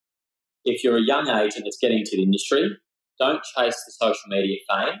if you're a young agent that's getting into the industry, don't chase the social media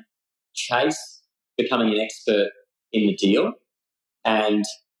fame. Chase becoming an expert in the deal. And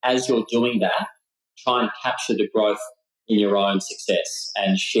as you're doing that, try and capture the growth in your own success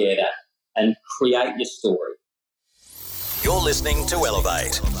and share that and create your story. You're listening to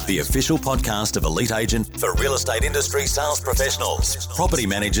Elevate, the official podcast of Elite Agent for real estate industry sales professionals, property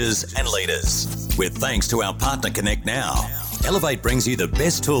managers and leaders. With thanks to our partner Connect Now, Elevate brings you the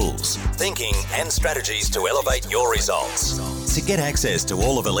best tools, thinking and strategies to elevate your results. To get access to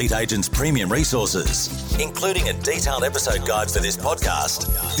all of Elite Agent's premium resources, including a detailed episode guide for this podcast,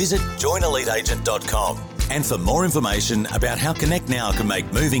 visit joineliteagent.com. And for more information about how Connect Now can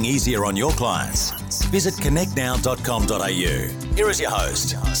make moving easier on your clients, visit connectnow.com.au. Here is your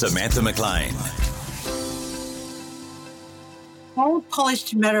host, Samantha McLean. Bold,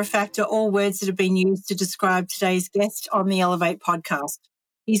 polished, matter of fact are all words that have been used to describe today's guest on the Elevate podcast.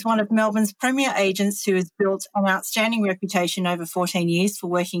 He's one of Melbourne's premier agents who has built an outstanding reputation over 14 years for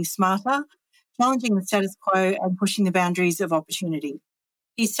working smarter, challenging the status quo and pushing the boundaries of opportunity.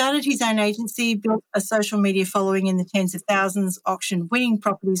 He started his own agency, built a social media following in the tens of thousands, auctioned winning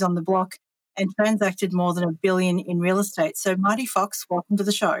properties on the block, and transacted more than $1 billion in real estate. So, Marty Fox, welcome to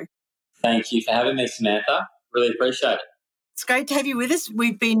the show. Thank you for having me, Samantha. Really appreciate it. It's great to have you with us.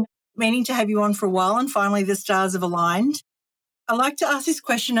 We've been meaning to have you on for a while, and finally the stars have aligned. I like to ask this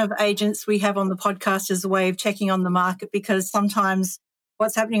question of agents we have on the podcast as a way of checking on the market, because sometimes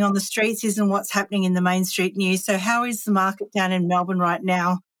what's happening on the streets isn't what's happening in the main street news. So how is the market down in Melbourne right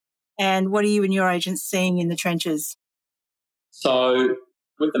now? And what are you and your agents seeing in the trenches? So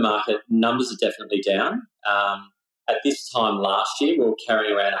with the market, numbers are definitely down. At this time last year, we were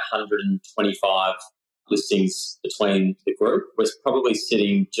carrying around 125 listings between the group. We're probably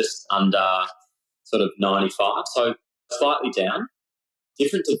sitting just under sort of 95, so slightly down.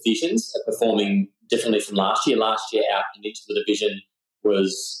 Different divisions are performing differently from last year. Last year, our peninsula division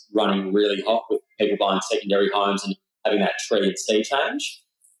was running really hot with people buying secondary homes and having that tree and sea change.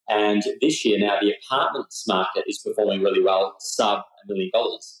 And this year now the apartments market is performing really well, sub $1 million.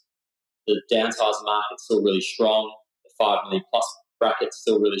 The downsizing market's still really strong. The 5 million plus bracket's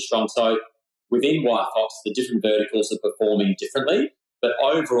still really strong. So within White Fox, the different verticals are performing differently. But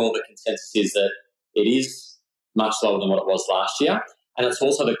overall, the consensus is that it is much lower than what it was last year. And it's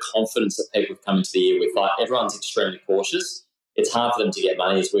also the confidence that people have come into the year with. Like, everyone's extremely cautious. It's hard for them to get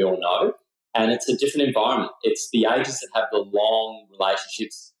money, as we all know, and it's a different environment. It's the agents that have the long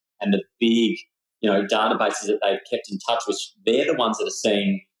relationships and the big, databases that they've kept in touch with. They're the ones that are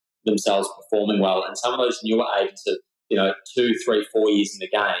seeing themselves performing well. And some of those newer agents that, 2, 3, 4 years in the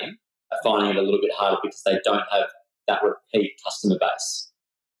game are finding it a little bit harder because they don't have that repeat customer base.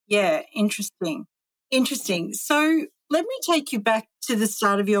 Yeah, interesting. So let me take you back to the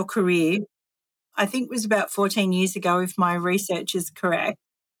start of your career. I think it was about 14 years ago, if my research is correct.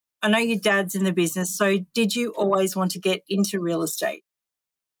 I know your dad's in the business, so did you always want to get into real estate?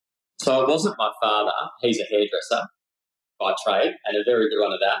 So it wasn't my father. He's a hairdresser by trade and a very good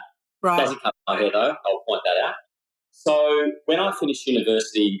one at that. Right. Doesn't cut my hair though, I'll point that out. So when I finished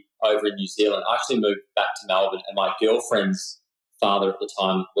university over in New Zealand, I actually moved back to Melbourne, and my girlfriend's father at the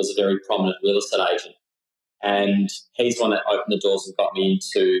time was a very prominent real estate agent. And he's the one that opened the doors and got me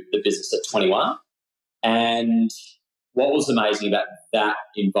into the business at 21. And what was amazing about that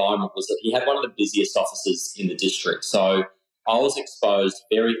environment was that he had one of the busiest offices in the district. So I was exposed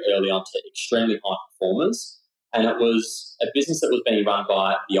very early on to extremely high performers. And it was a business that was being run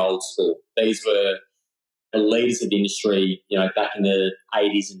by the old school. These were the leaders of the industry, back in the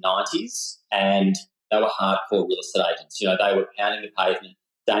 80s and 90s. And they were hardcore real estate agents. They were pounding the pavement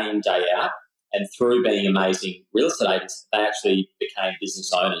day in, day out. And through being amazing real estate agents, they actually became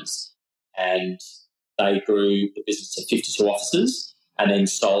business owners. And they grew the business to 52 offices and then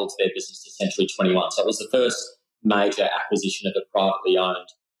sold their business to Century 21. So it was the first major acquisition of a privately owned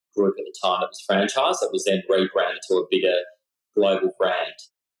group at the time that was franchised, that was then rebranded to a bigger global brand.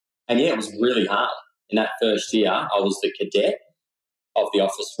 And yeah, it was really hard. In that first year, I was the cadet of the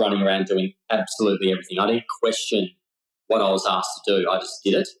office, running around doing absolutely everything. I didn't question what I was asked to do. I just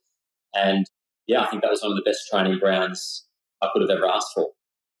did it. And yeah, I think that was one of the best training grounds I could have ever asked for.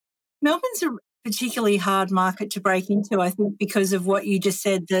 Melbourne's a particularly hard market to break into, I think, because of what you just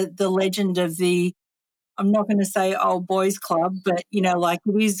said, the legend of the, I'm not going to say old boys club, but,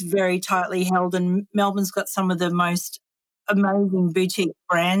 it is very tightly held, and Melbourne's got some of the most amazing boutique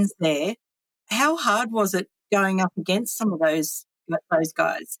brands there. How hard was it going up against some of those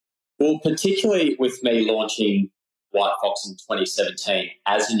guys? Well, particularly with me launching White Fox in 2017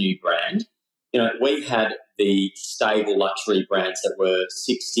 as a new brand, we had the stable luxury brands that were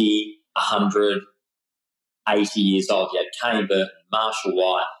 60, 180 years old. You had Kane Burton, Marshall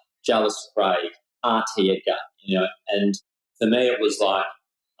White, Jallis Craig, R.T. Edgar, and for me it was like,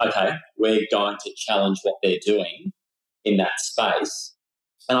 okay, we're going to challenge what they're doing in that space.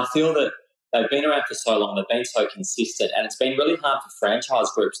 And I feel that they've been around for so long, they've been so consistent, and it's been really hard for franchise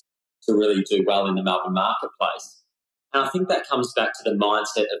groups to really do well in the Melbourne marketplace. And I think that comes back to the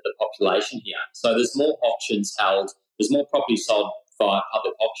mindset of the population here. So there's more auctions held, there's more property sold via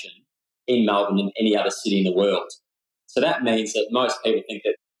public auction in Melbourne than any other city in the world. So that means that most people think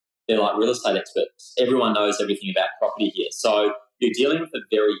that they're like real estate experts. Everyone knows everything about property here. So you're dealing with a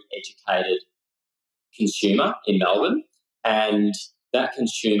very educated consumer in Melbourne, and that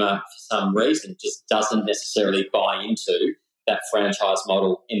consumer, for some reason, just doesn't necessarily buy into that franchise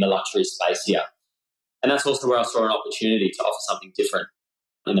model in the luxury space here. And that's also where I saw an opportunity to offer something different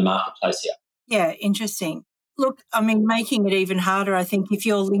in the marketplace here. Yeah, interesting. Look, I mean, making it even harder, I think if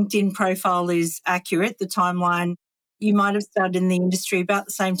your LinkedIn profile is accurate, the timeline, you might have started in the industry about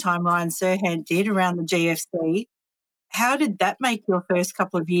the same time Ryan Serhant did, around the GFC. How did that make your first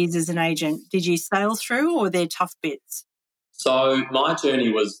couple of years as an agent? Did you sail through, or were there tough bits? So my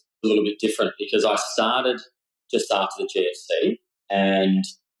journey was a little bit different because I started just after the GFC, and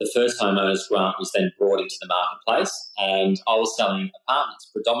the first homeowners grant was then brought into the marketplace, and I was selling apartments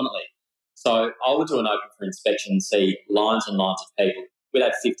predominantly. So I would do an open for inspection and see lines and lines of people. We'd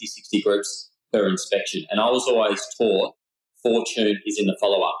have 50, 60 groups per inspection, and I was always taught fortune is in the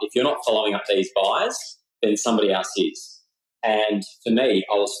follow-up. If you're not following up these buyers, then somebody else is. And for me,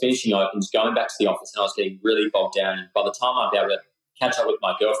 I was finishing opens, going back to the office, and I was getting really bogged down. And by the time I'd be able to catch up with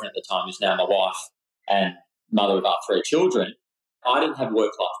my girlfriend at the time, who's now my wife and mother of our 3 children, I didn't have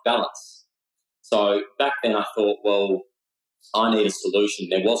work-life balance. So back then I thought, well, I need a solution.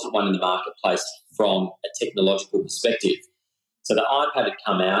 There wasn't one in the marketplace from a technological perspective. So the iPad had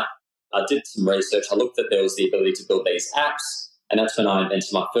come out. I did some research. I looked at there was the ability to build these apps, and that's when I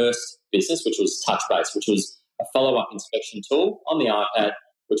invented my first business, which was TouchBase, which was a follow-up inspection tool on the iPad,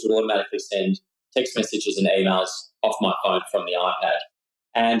 which would automatically send text messages and emails off my phone from the iPad.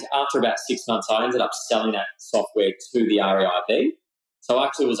 And after about 6 months, I ended up selling that software to the REIB. So I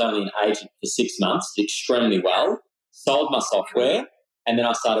actually was only an agent for 6 months, did extremely well, sold my software, and then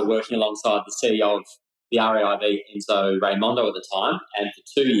I started working alongside the CEO of the REIB, Enzo Raimondo, at the time. And for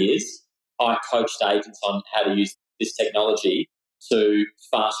 2 years, I coached agents on how to use this technology to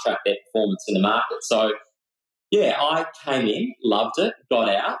fast-track their performance in the market. So, yeah, I came in, loved it, got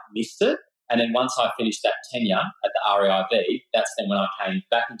out, missed it. And then once I finished that tenure at the REIB, that's then when I came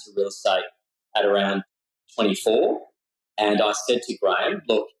back into real estate at around 24. And I said to Graham,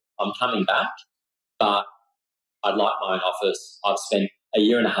 look, I'm coming back, but I'd like my own office. I've spent a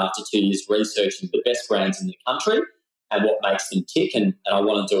year and a half to 2 years researching the best brands in the country and what makes them tick, and I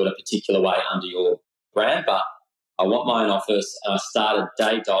want to do it a particular way under your brand, but I want my own office. And I started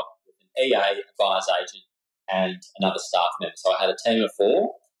day dot with an EA, a buyer's agent, and another staff member. So I had a team of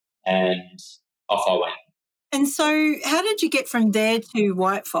 4, and off I went. And so how did you get from there to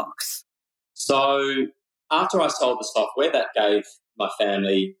White Fox? So after I sold the software, that gave my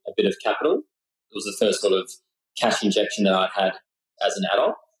family a bit of capital. It was the first sort of cash injection that I'd had as an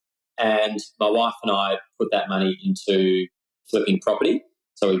adult. And my wife and I put that money into flipping property.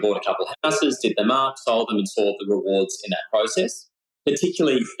 So we bought a couple of houses, did them up, sold them, and saw the rewards in that process,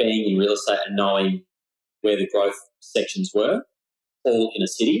 particularly being in real estate and knowing where the growth sections were, all in a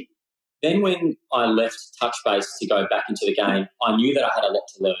city. Then when I left TouchBase to go back into the game, I knew that I had a lot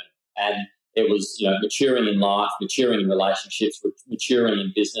to learn. And it was, maturing in life, maturing in relationships, maturing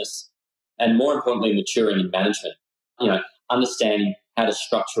in business, and more importantly, maturing in management. Understanding how to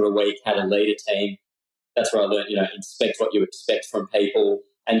structure a week, how to lead a team. That's where I learned, inspect what you expect from people,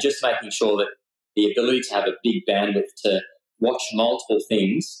 and just making sure that the ability to have a big bandwidth to watch multiple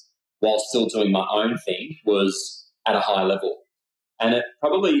things while still doing my own thing was at a high level. And it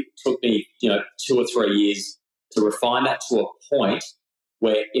probably took me, 2 or 3 years to refine that to a point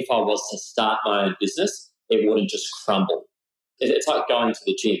where if I was to start my own business, it wouldn't just crumble. It's like going to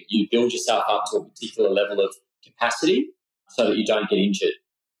the gym. You build yourself up to a particular level of capacity so that you don't get injured.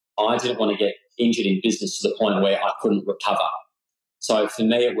 I didn't want to get injured in business to the point where I couldn't recover. So for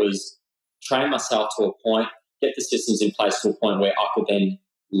me, it was train myself to a point, get the systems in place to a point where I could then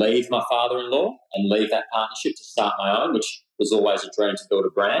leave my father-in-law and leave that partnership to start my own, which was always a dream to build a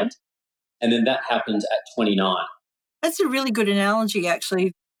brand. And then that happened at 29. That's a really good analogy,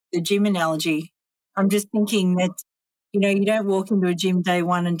 actually, the gym analogy. I'm just thinking that, you don't walk into a gym day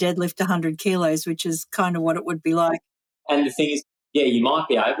one and deadlift 100 kilos, which is kind of what it would be like. And the thing is, yeah, you might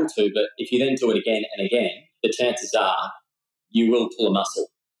be able to, but if you then do it again and again, the chances are you will pull a muscle.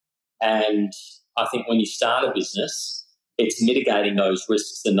 And I think when you start a business, it's mitigating those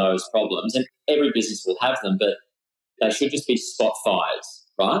risks and those problems. And every business will have them, but they should just be spot fires,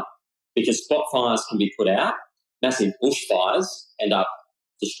 right? Because spot fires can be put out, massive bushfires end up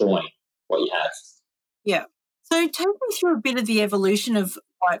destroying what you have. Yeah. So take me through a bit of the evolution of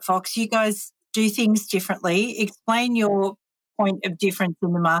White Fox. You guys do things differently. Explain your point of difference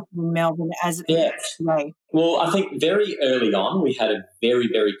in the market in Melbourne as it is today. Well, I think very early on we had a very,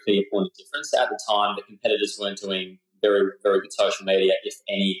 very clear point of difference. At the time, the competitors weren't doing very, very good social media, if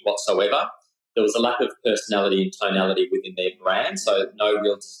any whatsoever. There was a lack of personality and tonality within their brand, so no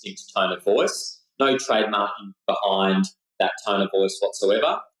real distinct tone of voice, no trademarking behind that tone of voice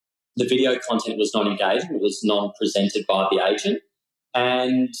whatsoever. The video content was not engaging, it was non-presented by the agent,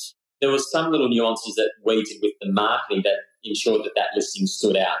 and there was some little nuances that we did with the marketing that ensured that that listing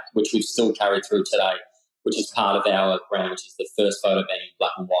stood out, which we've still carried through today, which is part of our brand, which is the first photo being in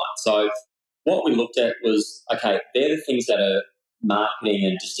black and white. So what we looked at was, okay, they're the things that are marketing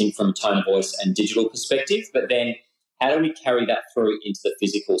and distinct from a tone of voice and digital perspective, but then how do we carry that through into the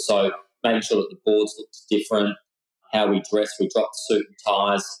physical? So making sure that the boards looked different, how we dress, we dropped suit and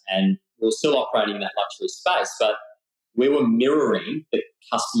ties, and we were still operating in that luxury space, but we were mirroring the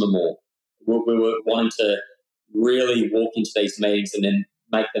customer more. We were wanting to really walk into these meetings and then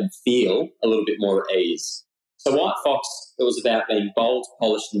make them feel a little bit more at ease. So White Fox, it was about being bold,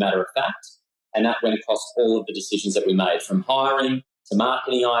 polished, and matter of fact, and that went across all of the decisions that we made, from hiring to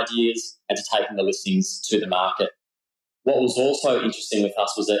marketing ideas and to taking the listings to the market. What was also interesting with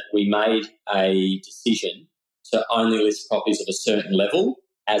us was that we made a decision to only list properties of a certain level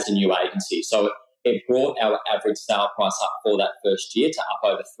as a new agency. So it brought our average sale price up for that first year to up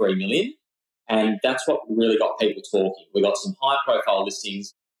over $3 million. And that's what really got people talking. We got some high-profile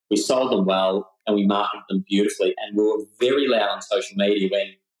listings, we sold them well, and we marketed them beautifully. And we were very loud on social media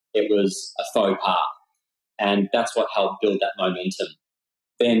when it was a faux pas. And that's what helped build that momentum.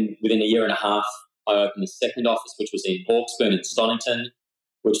 Then within a year and a half, I opened the second office, which was in Hawkesbury and Stonington,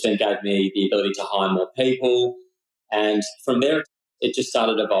 which then gave me the ability to hire more people. And from there, it just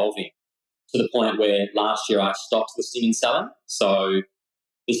started evolving to the point where last year I stopped listing and selling. So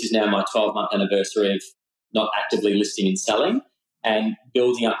this is now my 12-month anniversary of not actively listing and selling, and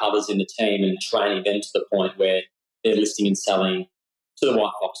building up others in the team and training them to the point where they're listing and selling to the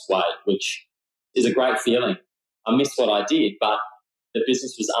White Fox way, which is a great feeling. I miss what I did, but the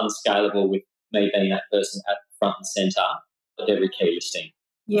business was unscalable with me being that person at front and centre of every key listing.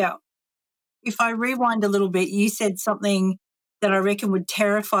 Yeah. If I rewind a little bit, you said something that I reckon would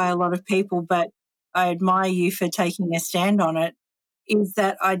terrify a lot of people, but I admire you for taking a stand on it, is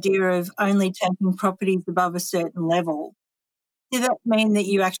that idea of only taking properties above a certain level. Did that mean that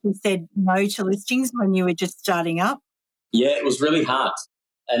you actually said no to listings when you were just starting up? Yeah, it was really hard.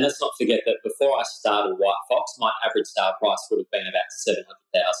 And let's not forget that before I started White Fox, my average sale price would have been about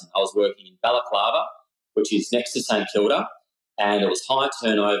 $700,000. I was working in Balaclava, which is next to St Kilda, and it was high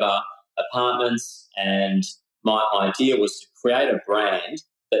turnover apartments, and my idea was to create a brand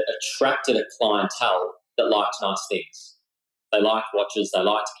that attracted a clientele that liked nice things. They liked watches, they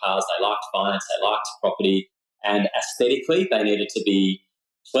liked cars, they liked finance, they liked property, and aesthetically they needed to be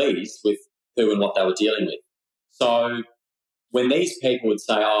pleased with who and what they were dealing with. So when these people would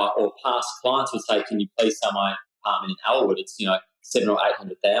say, or past clients would say, can you please sell my apartment in Alwood? It's, $700,000 or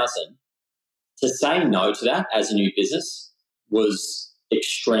 $800,000. To say no to that as a new business was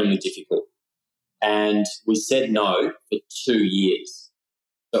extremely difficult. And we said no for 2 years.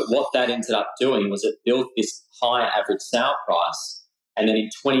 But what that ended up doing was it built this higher average sale price. And then in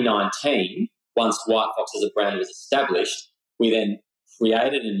 2019, once White Fox as a brand was established, we then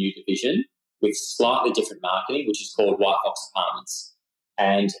created a new division with slightly different marketing, which is called White Fox Apartments.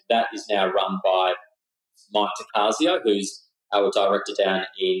 And that is now run by Mike Tacasio, who's our director down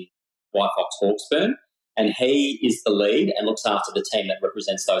in White Fox Hawkesbury. And he is the lead and looks after the team that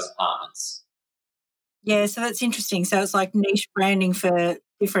represents those apartments. Yeah, so that's interesting. So it's like niche branding for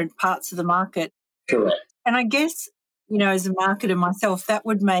different parts of the market. Correct. And I guess, as a marketer myself, that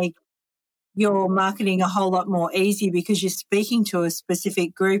would make your marketing a whole lot more easy because you're speaking to a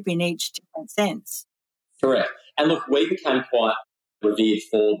specific group in each different sense. Correct. And look, we became quite revered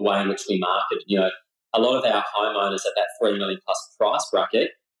for the way in which we market. A lot of our homeowners at that $3 million plus price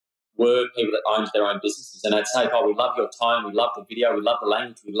bracket were people that owned their own businesses, and they'd say, we love your tone, we love the video, we love the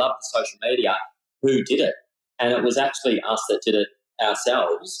language, we love the social media. Who did it? And it was actually us that did it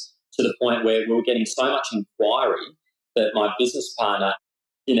ourselves, to the point where we were getting so much inquiry that my business partner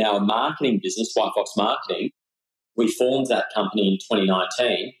in our marketing business, White Fox Marketing, we formed that company in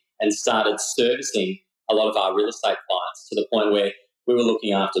 2019 and started servicing a lot of our real estate clients, to the point where we were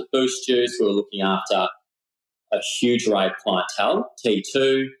looking after Boost Juice, we were looking after a huge array of clientele,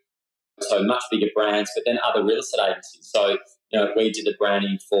 T2, so much bigger brands, but then other real estate agencies. So, we did the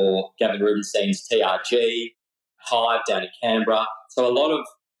branding for Gavin Rubenstein's TRG, Hive down in Canberra. So a lot of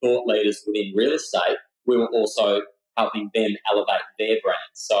thought leaders within real estate, we were also helping them elevate their brand.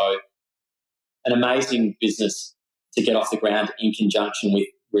 So an amazing business to get off the ground in conjunction with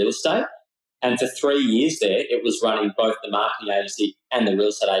real estate. And for 3 years there, it was running both the marketing agency and the real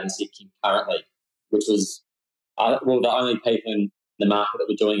estate agency concurrently, which was, the only people in the market that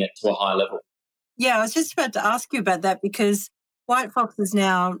were doing it to a high level. Yeah, I was just about to ask you about that because White Fox is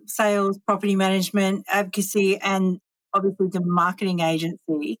now sales, property management, advocacy, and obviously the marketing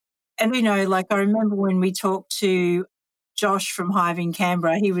agency. And, I remember when we talked to Josh from Hive in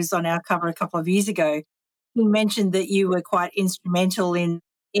Canberra, he was on our cover a couple of years ago. He mentioned that you were quite instrumental in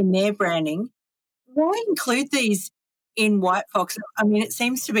their branding. Why include these in White Fox? I mean, it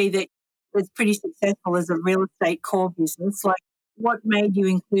seems to be that it's pretty successful as a real estate core business. Like, what made you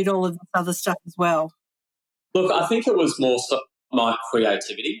include all of this other stuff as well? Look, I think it was more so my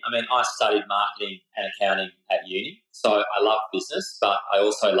creativity. I mean, I studied marketing and accounting at uni, so I love business, but I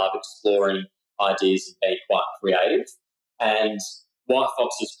also love exploring ideas and being quite creative. And White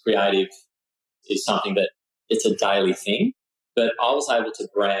Fox's creative is something that it's a daily thing, but I was able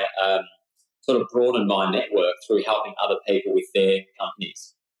to sort of broaden my network through helping other people with their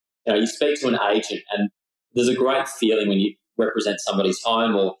companies. You speak to an agent and there's a great feeling when you represent somebody's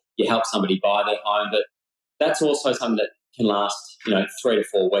home or you help somebody buy their home, but that's also something that can last, 3 to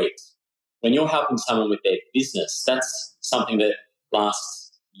 4 weeks. When you're helping someone with their business, that's something that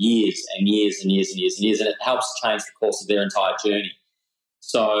lasts years and years and years and years and years, and it helps change the course of their entire journey.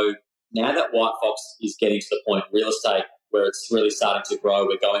 So now that White Fox is getting to the point real estate where it's really starting to grow,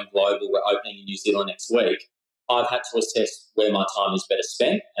 we're going global, we're opening in New Zealand next week, I've had to assess where my time is better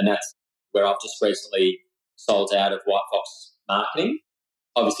spent, and that's where I've just recently sold out of White Fox marketing.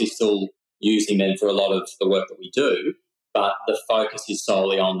 Obviously still using them for a lot of the work that we do, but the focus is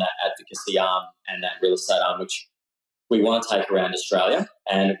solely on that advocacy arm and that real estate arm, which we want to take around Australia,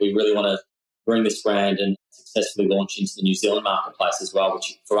 and we really want to bring this brand and successfully launch into the New Zealand marketplace as well,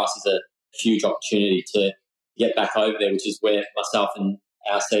 which for us is a huge opportunity to get back over there, which is where myself and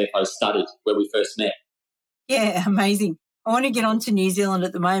our CFO studied, where we first met. Yeah, amazing. I want to get on to New Zealand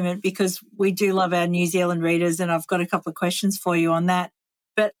at the moment because we do love our New Zealand readers, and I've got a couple of questions for you on that.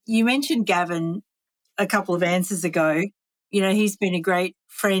 But you mentioned Gavin a couple of answers ago. He's been a great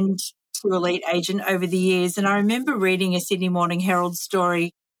friend to Elite Agent over the years. And I remember reading a Sydney Morning Herald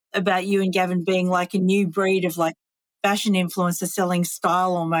story about you and Gavin being like a new breed of like fashion influencer selling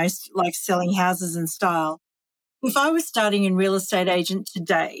style, almost like selling houses and style. If I was starting in real estate agent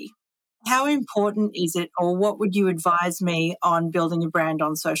today, how important is it, or what would you advise me on building a brand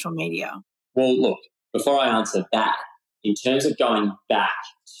on social media? Well, look, before I answer that, in terms of going back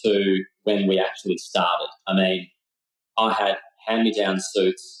to when we actually started, I mean, I had hand-me-down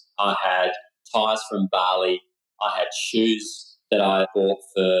suits, I had ties from Bali, I had shoes that I bought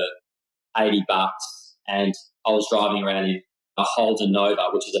for $80, and I was driving around in a Holden Nova,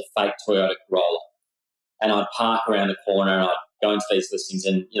 which is a fake Toyota Corolla. And I'd park around the corner and I'd go into these listings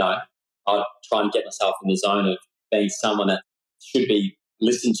and, I'd try and get myself in the zone of being someone that should be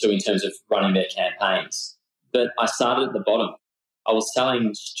listened to in terms of running their campaigns. But I started at the bottom. I was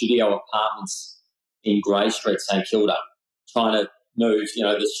selling studio apartments in Grey Street, St Kilda, trying to move,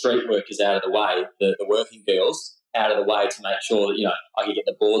 the street workers out of the way, the working girls out of the way to make sure that, I could get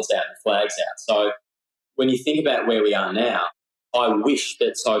the boards out and the flags out. So when you think about where we are now, I wish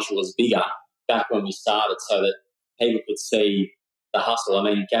that social was bigger back when we started so that people could see the hustle. I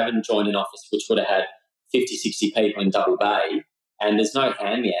mean, Gavin joined an office which would have had 50, 60 people in Double Bay, and there's no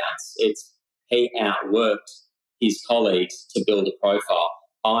hand-me-outs. He outworked his colleagues to build a profile.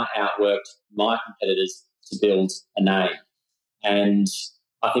 I outworked my competitors to build a name. And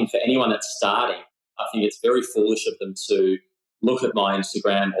I think for anyone that's starting, I think it's very foolish of them to look at my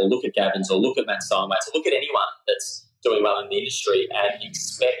Instagram or look at Gavin's or look at Matt Steinwait's or look at anyone that's doing well in the industry and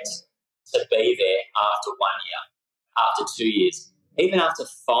expect to be there after 1 year, after 2 years, even after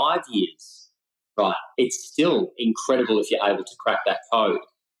 5 years, right? It's still incredible if you're able to crack that code.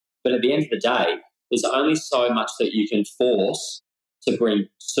 But at the end of the day, there's only so much that you can force to bring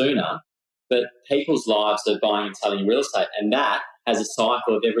sooner, but people's lives are buying and selling real estate, and that has a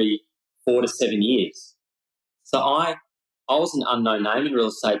cycle of every 4 to 7 years. So I was an unknown name in real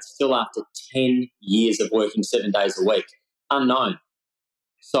estate still after 10 years of working 7 days a week, unknown.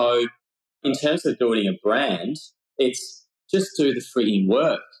 So in terms of building a brand, it's just do the frigging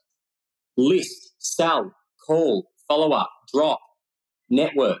work. List, sell, call, follow up, drop.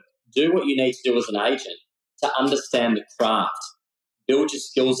 network, do what you need to do as an agent to understand the craft, build your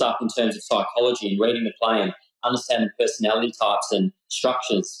skills up in terms of psychology and reading the play and understanding personality types and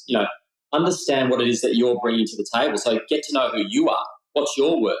structures, understand what it is that you're bringing to the table. So get to know who you are, what's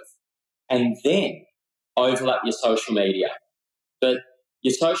your worth, and then overlap your social media. But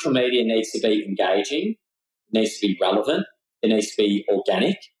your social media needs to be engaging, it needs to be relevant, it needs to be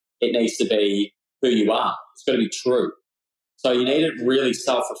organic, it needs to be who you are. It's got to be true. So you need to really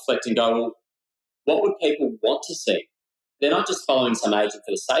self-reflect and go, well, what would people want to see? They're not just following some agent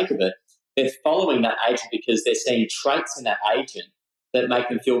for the sake of it. They're following that agent because they're seeing traits in that agent that make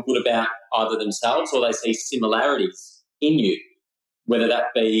them feel good about either themselves or they see similarities in you, whether that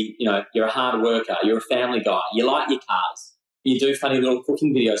be, you're a hard worker, you're a family guy, you like your cars, you do funny little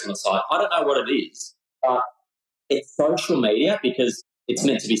cooking videos on the side. I don't know what it is, but it's social media because it's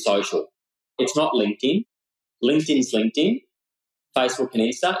meant to be social. It's not LinkedIn. LinkedIn's LinkedIn. Facebook and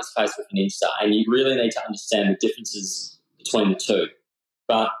Insta is Facebook and Insta, and you really need to understand the differences between the two.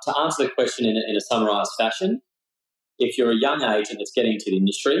 But to answer the question in a summarised fashion, if you're a young agent that's getting into the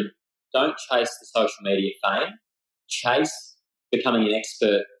industry, don't chase the social media fame. Chase becoming an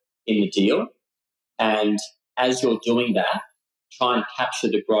expert in the deal. And as you're doing that, try and capture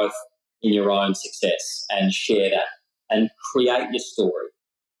the growth in your own success and share that and create your story.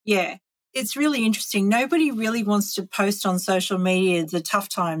 Yeah, it's really interesting. Nobody really wants to post on social media the tough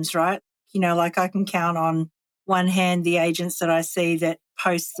times, right? Like I can count on one hand the agents that I see that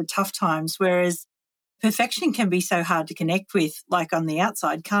post the tough times, whereas perfection can be so hard to connect with, like on the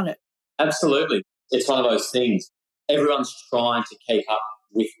outside, can't it? Absolutely. It's one of those things. Everyone's trying to keep up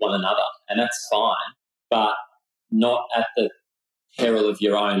with one another, and that's fine, but not at the peril of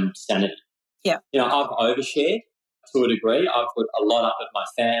your own sanity. Yeah. I've overshared to a degree. I've put a lot up of my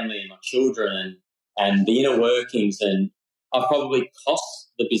family and my children and the inner workings, and I've probably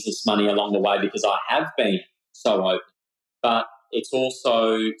cost the business money along the way because I have been so open. But it's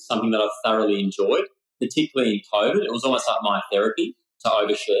also something that I've thoroughly enjoyed, particularly in COVID. It was almost like my therapy to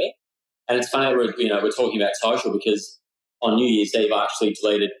overshare. And it's funny that we're talking about social because on New Year's Eve I actually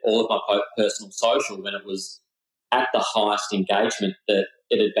deleted all of my personal social when it was at the highest engagement that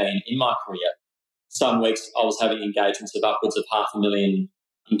it had been in my career. Some weeks I was having engagements of upwards of 500,000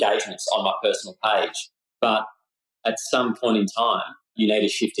 engagements on my personal page. But at some point in time, you need to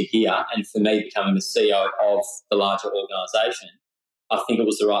shift a gear. And for me, becoming the CEO of the larger organisation, I think it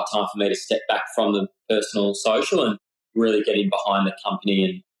was the right time for me to step back from the personal social and really get in behind the company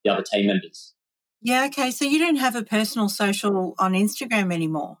and the other team members. Yeah, okay. So you don't have a personal social on Instagram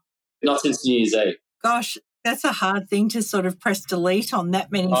anymore? Not since New Year's Eve. Gosh, that's a hard thing to sort of press delete on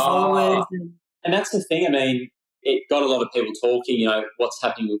that many followers. And that's the thing. I mean, it got a lot of people talking, what's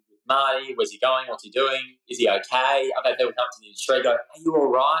happening with Marty? Where's he going? What's he doing? Is he okay? I've had people come to the industry go, are you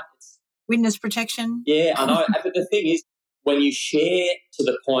all right? Witness protection. Yeah, I know. But the thing is, when you share to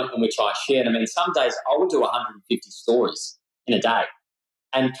the point in which I shared, I mean, some days I would do 150 stories in a day.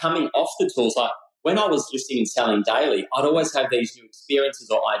 And coming off the tools, like when I was listing and selling daily, I'd always have these new experiences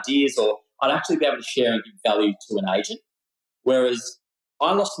or ideas, or I'd actually be able to share and give value to an agent. Whereas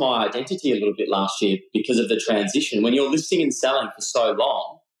I lost my identity a little bit last year because of the transition. When you're listing and selling for so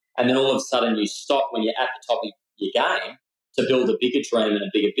long, and then all of a sudden you stop when you're at the top of your game to build a bigger dream and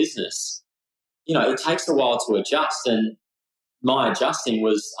a bigger business, it takes a while to adjust. And my adjusting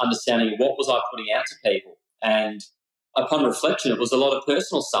was understanding what was I putting out to people. And upon reflection, it was a lot of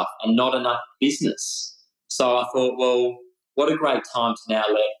personal stuff and not enough business. So I thought, well, what a great time to now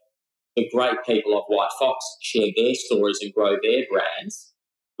let the great people of White Fox share their stories and grow their brands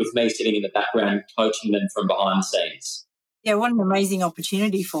with me sitting in the background coaching them from behind the scenes. Yeah, what an amazing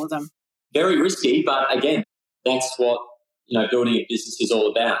opportunity for them. Very risky, but again, that's what building a business is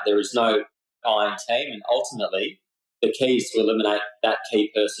all about. There is no iron team, and ultimately the key is to eliminate that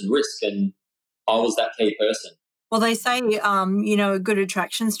key person risk, and I was that key person. Well, they say, a good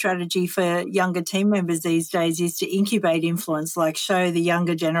attraction strategy for younger team members these days is to incubate influence, like show the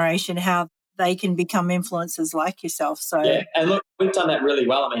younger generation how they can become influencers like yourself. So yeah, and look, we've done that really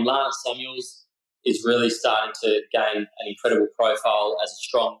well. I mean, Lana Samuels is really starting to gain an incredible profile as a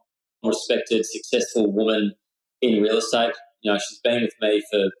strong, respected, successful woman in real estate. She's been with me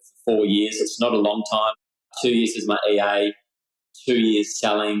for 4 years. It's not a long time. 2 years as my EA, 2 years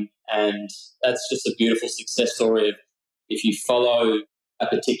selling. And that's just a beautiful success story of if you follow a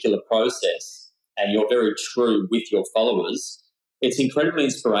particular process and you're very true with your followers, it's incredibly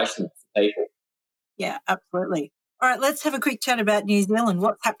inspirational for people. Yeah, absolutely. All right, let's have a quick chat about New Zealand.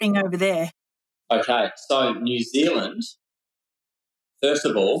 What's happening over there? Okay, so New Zealand, first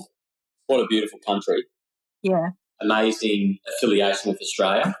of all, what a beautiful country. Yeah. amazing affiliation with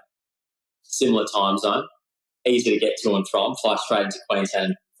Australia, similar time zone, easy to get to and from, fly straight into Queensland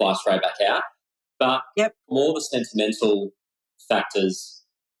and fly straight back out. But more the sentimental factors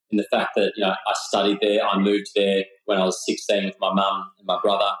in the fact that, I studied there. I moved there when I was 16 with my mum and my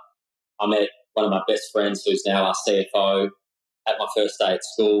brother. I met one of my best friends who's now our CFO at my first day at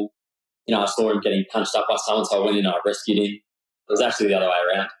school. I saw him getting punched up by someone, so I went in and I rescued him. It was actually the other way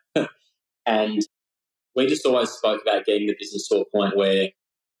around. And we just always spoke about getting the business to a point where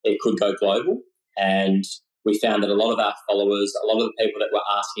it could go global. And we found that a lot of our followers, a lot of the people that were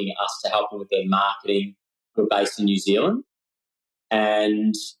asking us to help them with their marketing were based in New Zealand.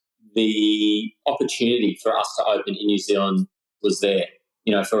 And the opportunity for us to open in New Zealand was there,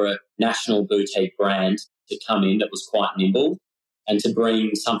 for a national boutique brand to come in that was quite nimble and to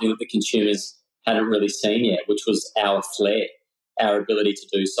bring something that the consumers hadn't really seen yet, which was our flair, our ability to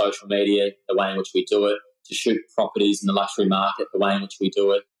do social media, the way in which we do it, to shoot properties in the luxury market, the way in which we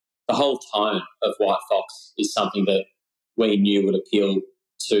do it. The whole tone of White Fox is something that we knew would appeal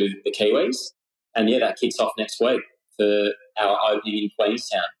to the Kiwis. And, that kicks off next week for our opening in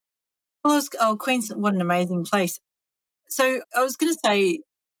Queenstown. Well, Queensland, what an amazing place. So I was going to say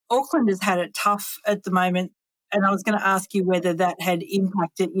Auckland has had it tough at the moment, and I was going to ask you whether that had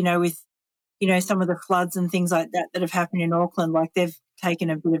impacted, with, some of the floods and things like that have happened in Auckland. Like they've taken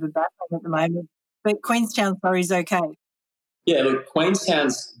a bit of a background at the moment. But Queenstown, is okay. Yeah, look,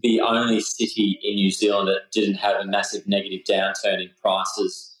 Queenstown's the only city in New Zealand that didn't have a massive negative downturn in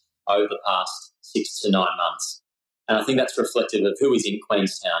prices over the past 6 to 9 months. And I think that's reflective of who is in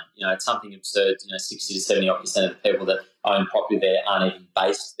Queenstown. It's something absurd, 60 to 70% of the people that own property there aren't even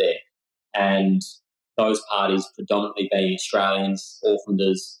based there. And those parties predominantly being Australians,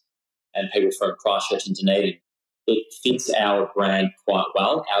 Aucklanders, and people from Christchurch and Dunedin. It fits our brand quite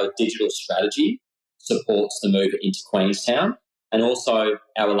well. Our digital strategy supports the move into Queenstown, and also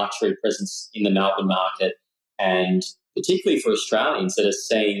our luxury presence in the Melbourne market, and particularly for Australians that are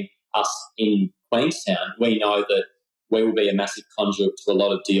seeing us in Queenstown, we know that we will be a massive conduit to a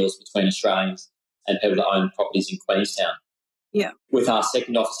lot of deals between Australians and people that own properties in Queenstown. Yeah. With our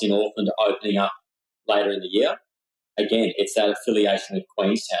second office in Auckland opening up later in the year, again, it's that affiliation with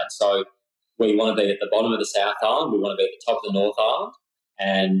Queenstown. So we want to be at the bottom of the South Island, we want to be at the top of the North Island,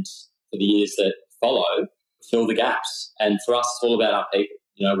 and for the years that follow, fill the gaps. And for us, it's all about our people.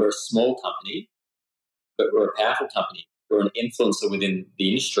 We're a small company, but we're a powerful company. We're an influencer within the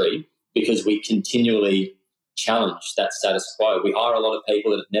industry because we continually challenge that status quo. We hire a lot of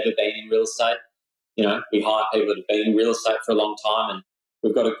people that have never been in real estate. We hire people that have been in real estate for a long time, and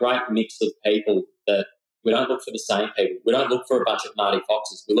we've got a great mix of people that we don't look for the same people. We don't look for a bunch of Marty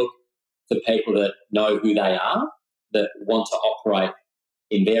Foxes. We look for people that know who they are, that want to operate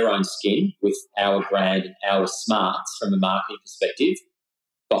in their own skin with our brand and our smarts from a marketing perspective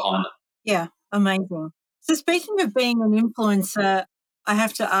behind them. Yeah, amazing. So speaking of being an influencer, I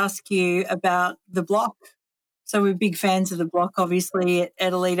have to ask you about the block. So we're big fans of the block, obviously, at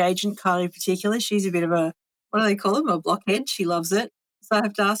Elite Agent, Carly in particular. She's a bit of a, what do they call them, a blockhead. She loves it. So I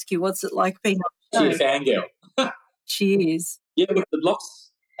have to ask you, what's it like being on the show? She's a fangirl. She is. Yeah, look, the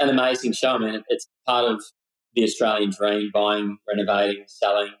block's an amazing show, man. It's part of the Australian dream, buying, renovating,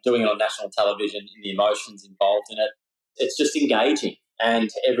 selling, doing it on national television, and the emotions involved in it. It's just engaging. And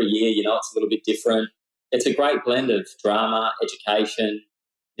every year, it's a little bit different. It's a great blend of drama, education,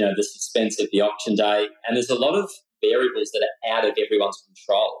 the suspense of the auction day. And there's a lot of variables that are out of everyone's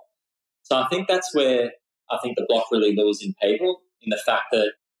control. So I think that's where I think the block really lures in people, in the fact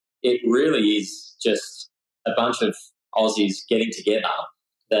that it really is just a bunch of Aussies getting together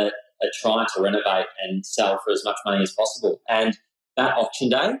that are trying to renovate and sell for as much money as possible. And that auction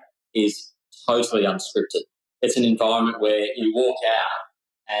day is totally unscripted. It's an environment where you walk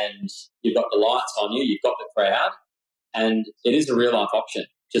out and you've got the lights on you, you've got the crowd, and it is a real-life auction,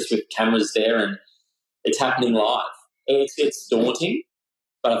 just with cameras there, and it's happening live. It's daunting,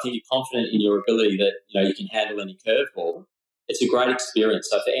 but I think you're confident in your ability that you can handle any curveball. It's a great experience.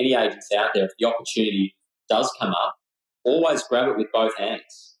 So for any agents out there, if the opportunity does come up, always grab it with both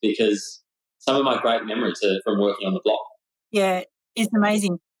hands, because some of my great memories are from working on the block. Yeah, it's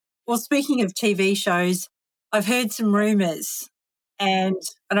amazing. Well, speaking of TV shows, I've heard some rumours, and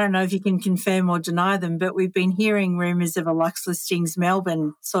I don't know if you can confirm or deny them, but we've been hearing rumours of a Lux Listings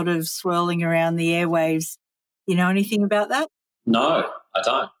Melbourne sort of swirling around the airwaves. You know anything about that? No, I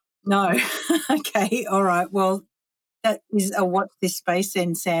don't. No. Okay, all right. Well, that is a watch this space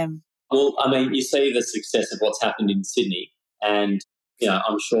then, Sam. Well, I mean, you see the success of what's happened in Sydney, and,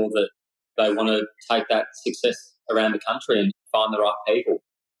 I'm sure that they want to take that success around the country and find the right people.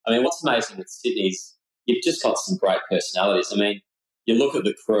 I mean, what's amazing with Sydney is you've just got some great personalities. I mean, you look at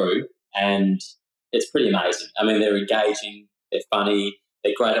the crew and it's pretty amazing. I mean, they're engaging, they're funny,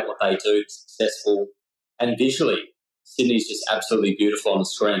 they're great at what they do, successful, and visually, Sydney's just absolutely beautiful on the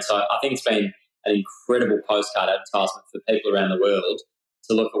screen. So I think it's been an incredible postcard advertisement for people around the world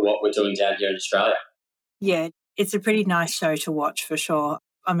to look at what we're doing down here in Australia. Yeah, it's a pretty nice show to watch for sure.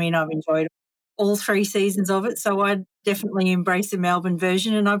 I mean, I've enjoyed all 3 seasons of it, so I'd definitely embrace the Melbourne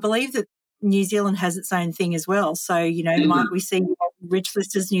version, and I believe that New Zealand has its own thing as well. So, might we see Rich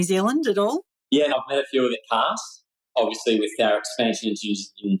List as New Zealand at all? Yeah, I've met a few of the cast. Obviously, with our expansion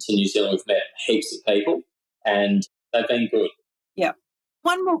into New Zealand, we've met heaps of people and they've been good. Yeah.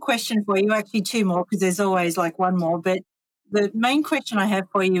 One more question for you, actually 2 more, because there's always like one more. But the main question I have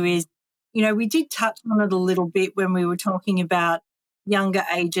for you is, we did touch on it a little bit when we were talking about younger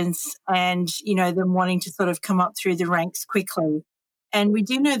agents and, them wanting to sort of come up through the ranks quickly. And we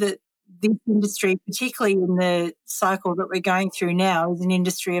do know that this industry, particularly in the cycle that we're going through now, is an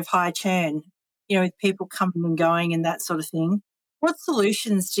industry of high churn, with people coming and going and that sort of thing. What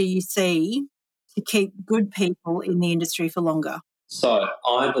solutions do you see to keep good people in the industry for longer? So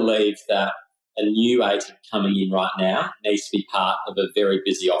I believe that a new agent coming in right now needs to be part of a very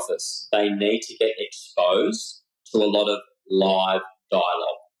busy office. They need to get exposed to a lot of live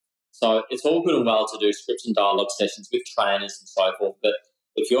dialogue. So it's all good and well to do scripts and dialogue sessions with trainers and so forth, but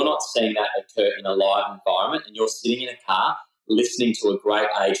if you're not seeing that occur in a live environment and you're sitting in a car listening to a great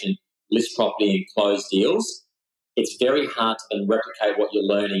agent list property and close deals, it's very hard to then replicate what you're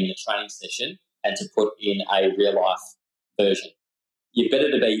learning in a training session and to put in a real-life version. You're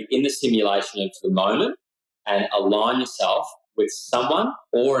better to be in the simulation of the moment and align yourself with someone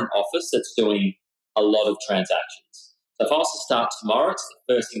or an office that's doing a lot of transactions. So if I was to start tomorrow, it's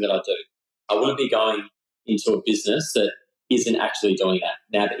the first thing that I do. I wouldn't be going into a business that isn't actually doing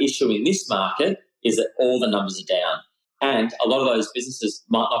that. Now, the issue in this market is that all the numbers are down and a lot of those businesses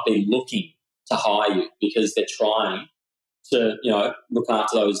might not be looking to hire you because they're trying to, look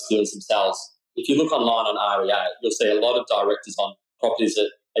after those deals themselves. If you look online on REA, you'll see a lot of directors on properties that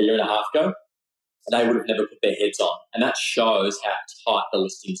a year and a half ago, they would have never put their heads on. And that shows how tight the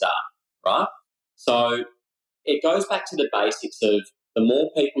listings are, right? So it goes back to the basics of the more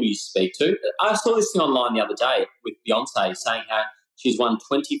people you speak to. I saw this thing online the other day with Beyonce saying how she's won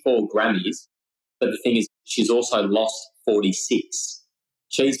 24 Grammys, but the thing is she's also lost 46.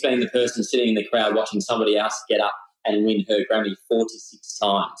 She's been the person sitting in the crowd watching somebody else get up and win her Grammy 46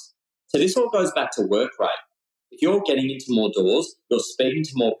 times. So this all goes back to work rate. If you're getting into more doors, you're speaking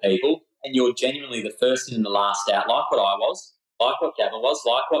to more people, and you're genuinely the first in and the last out, like what I was, like what Gavin was,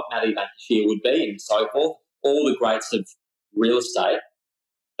 like what Matty Lancashire would be, and so forth, all the greats of real estate,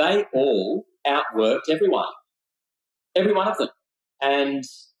 they all outworked everyone, every one of them. And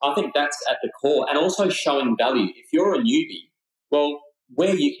I think that's at the core. And also showing value. If you're a newbie, well,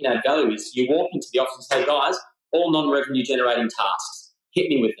 where you can add value is you walk into the office and say, guys, all non-revenue generating tasks, hit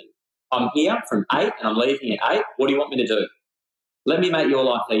me with them. I'm here from 8 and I'm leaving at 8. What do you want me to do? Let me make your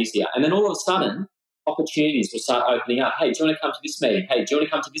life easier. And then all of a sudden, opportunities will start opening up. Hey, do you want to come to this meeting? Hey, do you want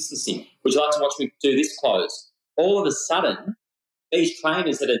to come to this listing? Would you like to watch me do this close? All of a sudden, these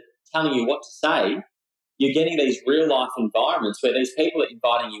trainers that are telling you what to say, you're getting these real-life environments where these people are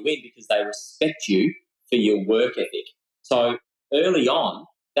inviting you in because they respect you for your work ethic. So early on,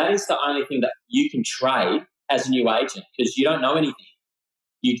 that is the only thing that you can trade as a new agent because you don't know anything.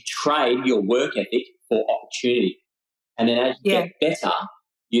 You trade your work ethic for opportunity. And then as you get better,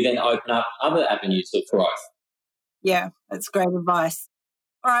 you then open up other avenues of growth. Yeah, that's great advice.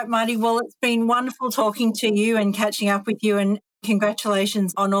 All right, Marty, well, it's been wonderful talking to you and catching up with you, and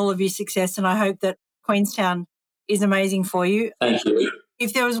congratulations on all of your success, and I hope that Queenstown is amazing for you. Thank you.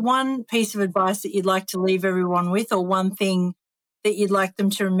 If there was one piece of advice that you'd like to leave everyone with or one thing that you'd like them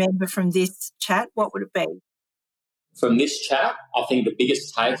to remember from this chat, what would it be? From this chat, I think the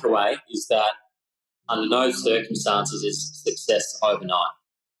biggest takeaway is that under no circumstances is success overnight.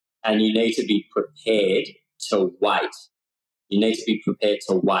 And you need to be prepared to wait. You need to be prepared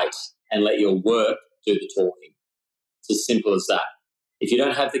to wait and let your work do the talking. It's as simple as that. If you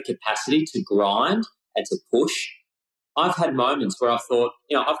don't have the capacity to grind and to push, I've had moments where I thought,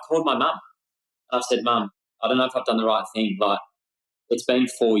 I've called my mum and I've said, Mum, I don't know if I've done the right thing. Like, it's been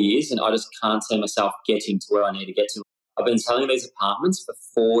 4 years and I just can't see myself getting to where I need to get to. I've been selling these apartments for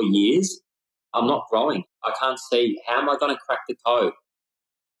 4 years. I'm not growing. I can't see how am I going to crack the code?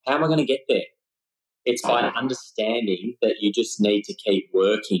 How am I going to get there? It's by understanding that you just need to keep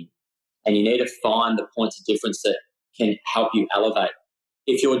working and you need to find the points of difference that can help you elevate.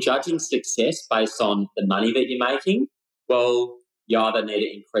 If you're judging success based on the money that you're making, well, you either need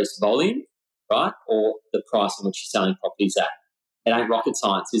to increase volume right? Or the price on which you're selling properties at. It ain't rocket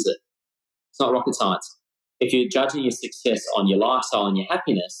science, is it? It's not rocket science. If you're judging your success on your lifestyle and your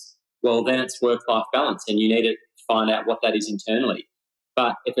happiness, well, then it's work-life balance, and you need to find out what that is internally.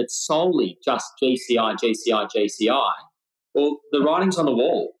 But if it's solely just GCI, well, the writing's on the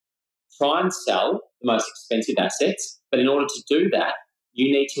wall. Try and sell the most expensive assets, but in order to do that,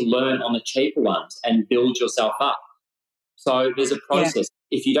 you need to learn on the cheaper ones and build yourself up. So there's a process.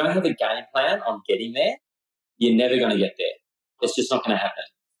 Yeah. If you don't have a game plan on getting there, you're never going to get there. It's just not going to happen.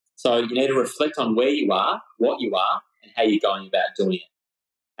 So you need to reflect on where you are, what you are, and how you're going about doing it.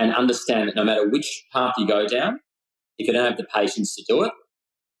 And understand that no matter which path you go down, if you don't have the patience to do it,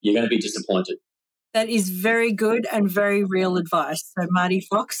 you're going to be disappointed. That is very good and very real advice. So, Marty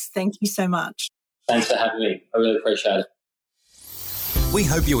Fox, thank you so much. Thanks for having me. I really appreciate it. We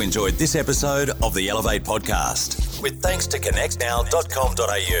hope you enjoyed this episode of the Elevate podcast, with thanks to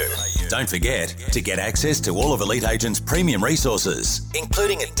connectnow.com.au. Don't forget to get access to all of Elite Agent's premium resources,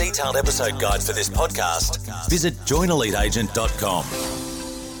 including a detailed episode guide for this podcast. Visit joineliteagent.com.